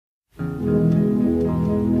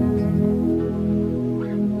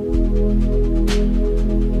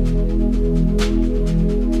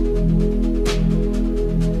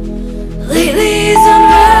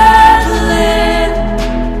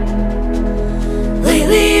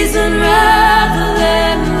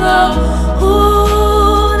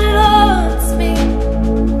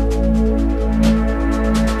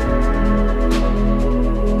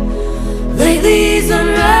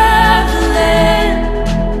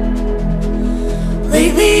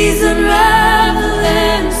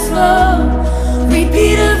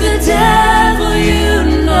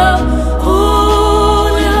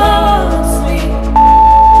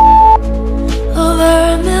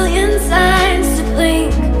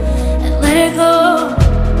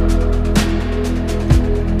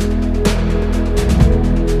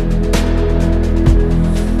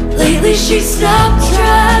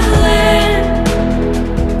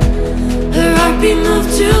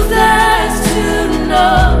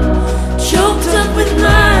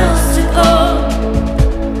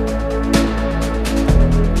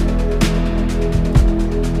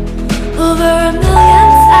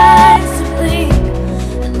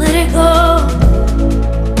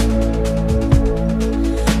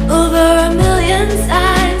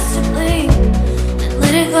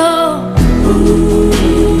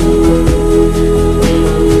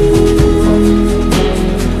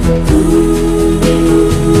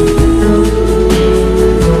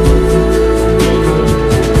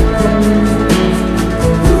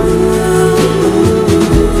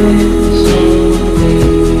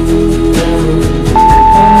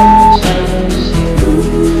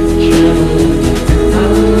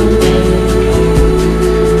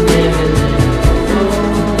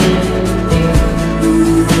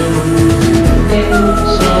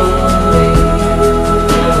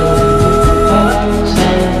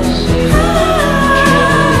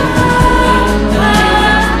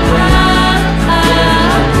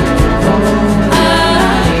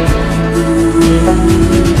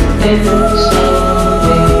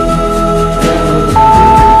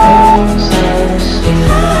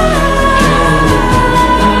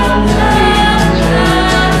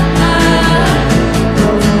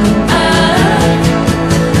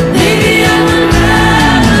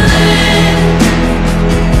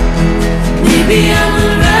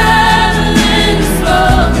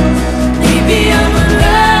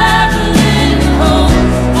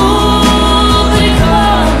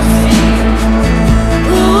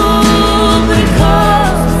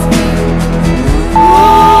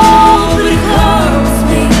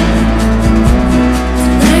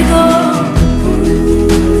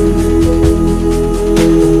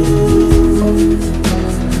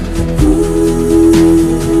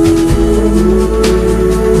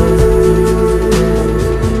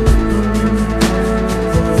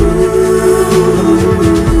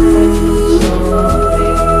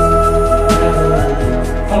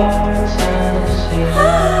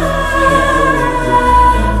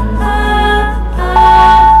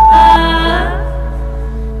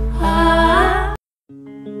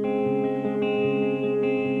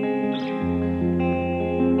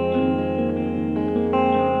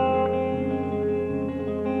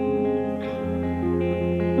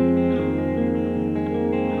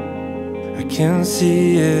can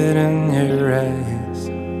see it in your eyes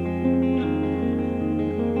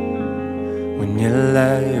when you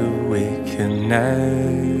lie awake at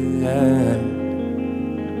night.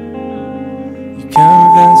 You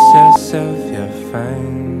convince yourself you're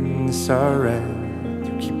fine, it's alright.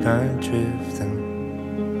 You keep on drifting.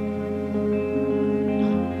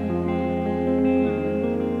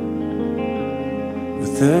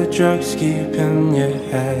 With the drugs keeping you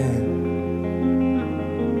high,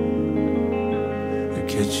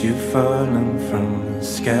 get you falling from the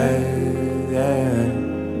sky.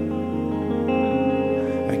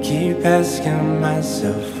 I keep asking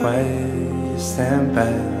myself why you stand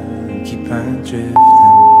by and keep on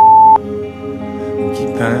drifting, and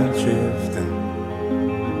keep on drifting.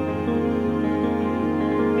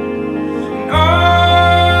 And oh,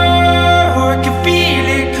 I can feel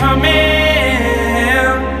it coming.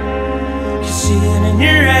 You see it in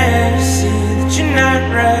your eyes, see that you're not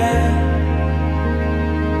right.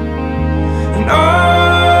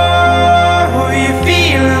 Oh, you're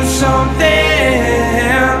feeling something.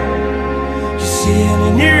 You see it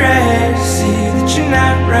in your eyes, see that you're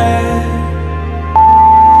not right.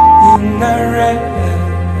 You're not right.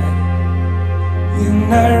 You're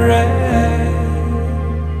not right.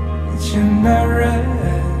 That you're not right.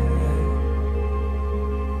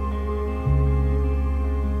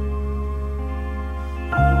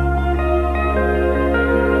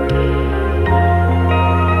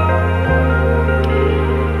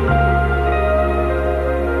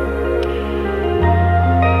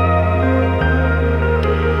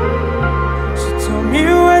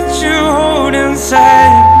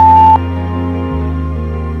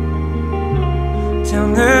 Down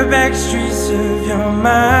the back streets of your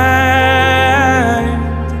mind,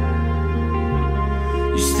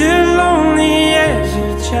 you're still lonely as a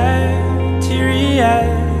child,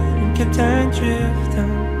 teary-eyed and kept on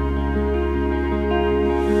drifting.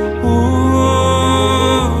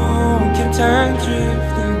 Ooh, kept on drifting.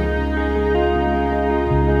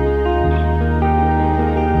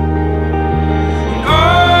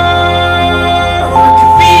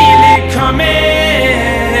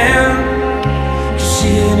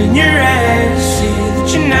 In your eyes, see that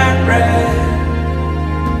you're not right.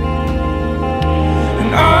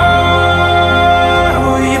 And oh,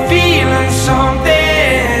 you're feeling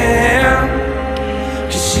something.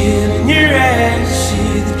 You see it in your eyes,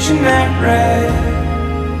 see that you're not right.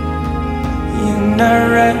 You're not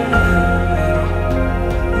right.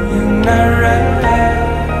 You're not right.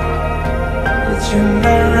 That you're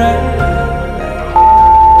not right.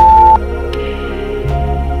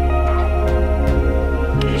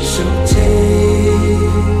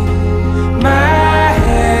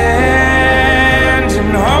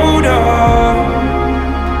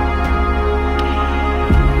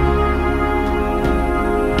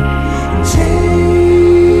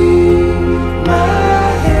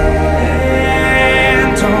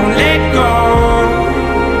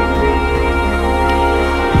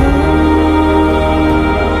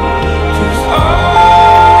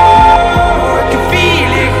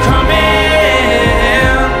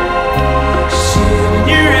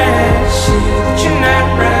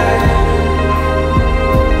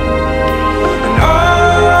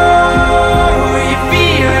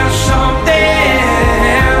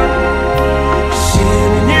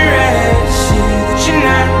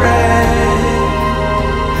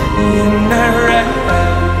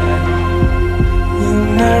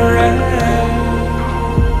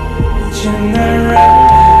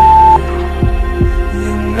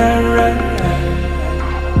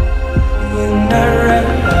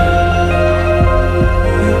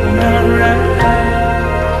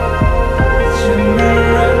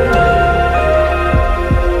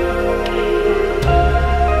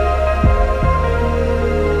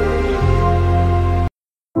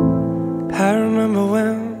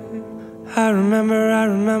 I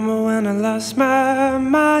remember when I lost my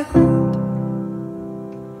mind.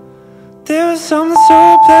 There was something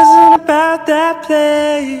so pleasant about that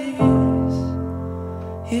place.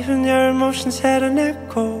 Even your emotions had an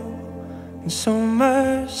echo in so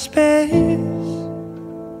much space.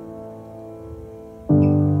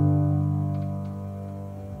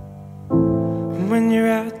 And when you're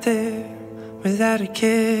out there without a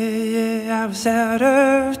care, yeah, I was out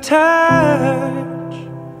of touch.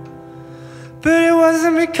 But it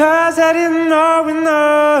wasn't because I didn't know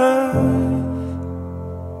enough.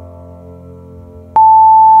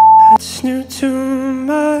 I just knew too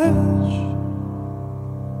much.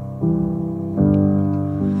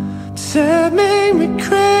 Does that make me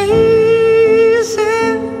crazy?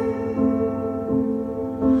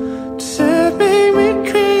 Does that make me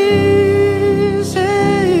crazy?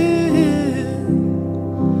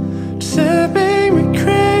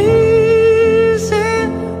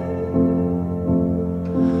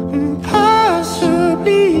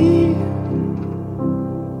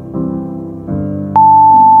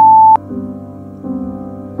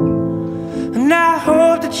 And I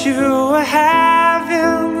hope that you are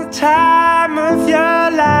having the time of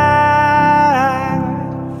your life.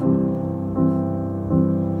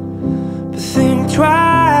 But think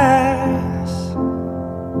twice,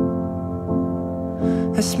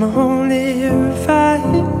 that's my only advice.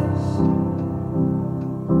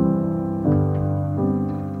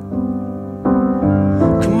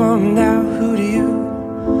 Come on now, who do you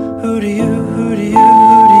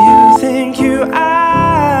think you are?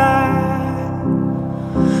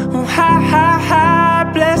 Oh, hi,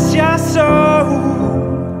 bless your soul.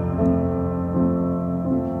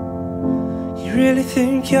 You really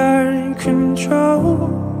think you're in control?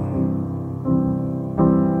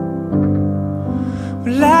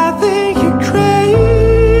 Well, I think you're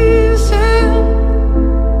crazy.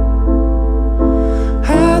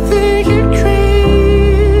 I think you're crazy.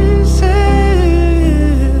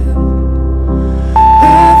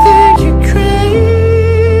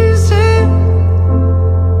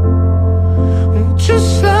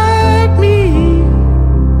 Just like me.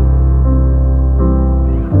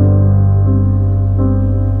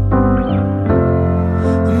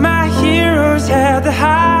 My heroes had the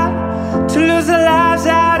heart to lose their lives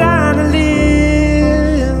out on a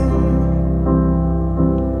limb.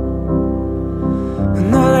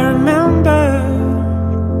 And all I remember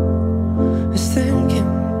is thinking,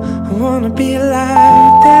 I wanna be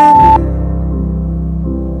like them.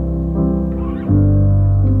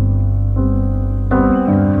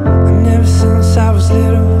 Ever since I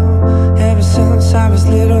was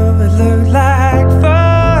little, it looked like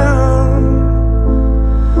fun.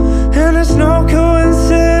 And it's no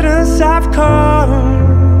coincidence I've come.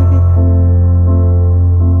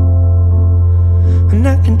 And I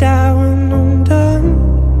can die when I'm done.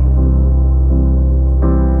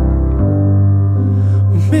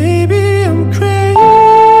 Maybe I'm crazy.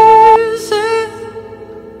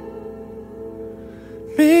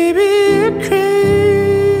 Maybe you're crazy.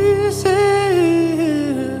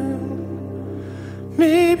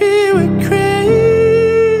 Maybe we're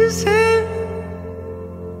crazy,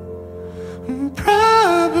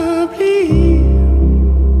 probably.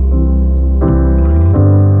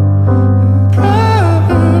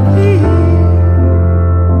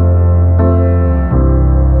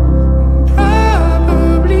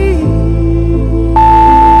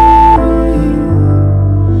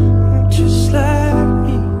 Just like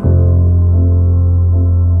me.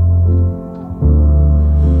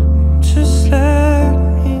 Just like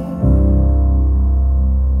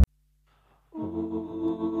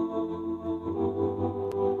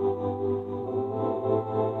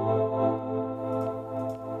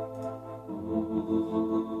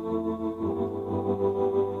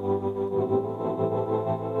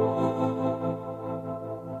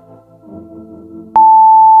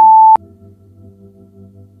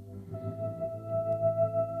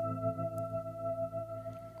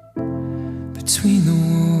between the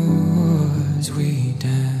wars we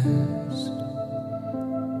danced,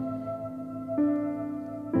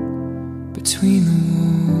 between the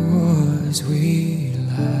wars we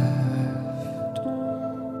laughed.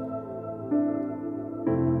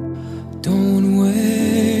 Don't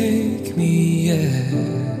wake me yet.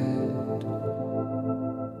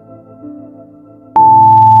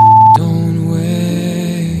 Don't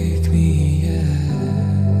wake me yet.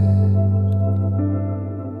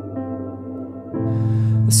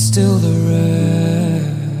 Still the rest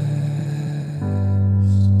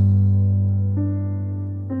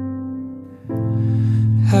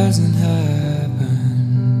hasn't happened,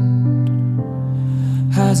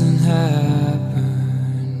 hasn't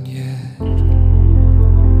happened yet.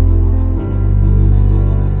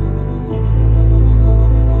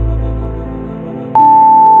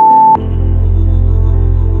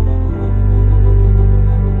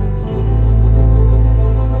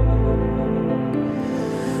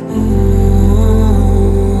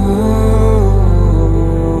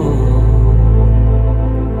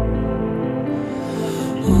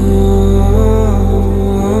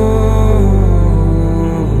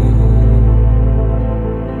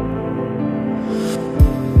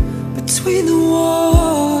 Between the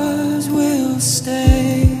wars we'll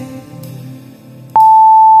stay,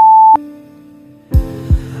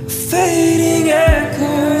 fading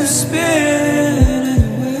echoes spin.